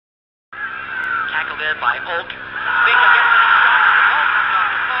there by Oak. Baker gets the shot, the ball comes off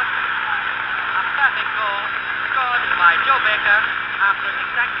the post. A perfect goal scored by Joe Baker after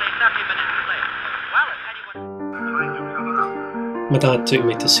exactly 30 minutes play. Well, if anyone... My dad took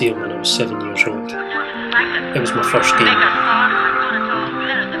me to see him when I was 7 years old. It was my first game.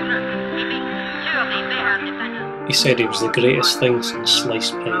 He said he was the greatest thing since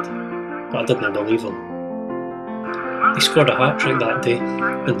sliced bread, but I didn't believe him. He scored a hat-trick that day,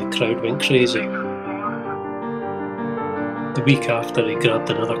 and the crowd went crazy. The week after, he grabbed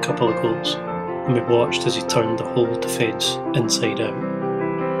another couple of goals, and we watched as he turned the whole defence inside out.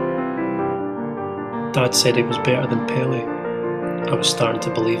 Dad said he was better than Pele. I was starting to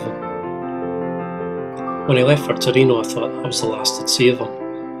believe him. When he left for Torino, I thought I was the last I'd see of him,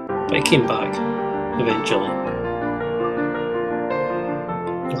 but he came back, eventually.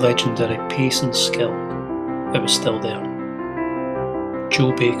 The legendary pace and skill, it was still there.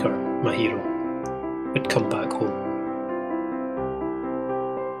 Joe Baker, my hero, had come back home.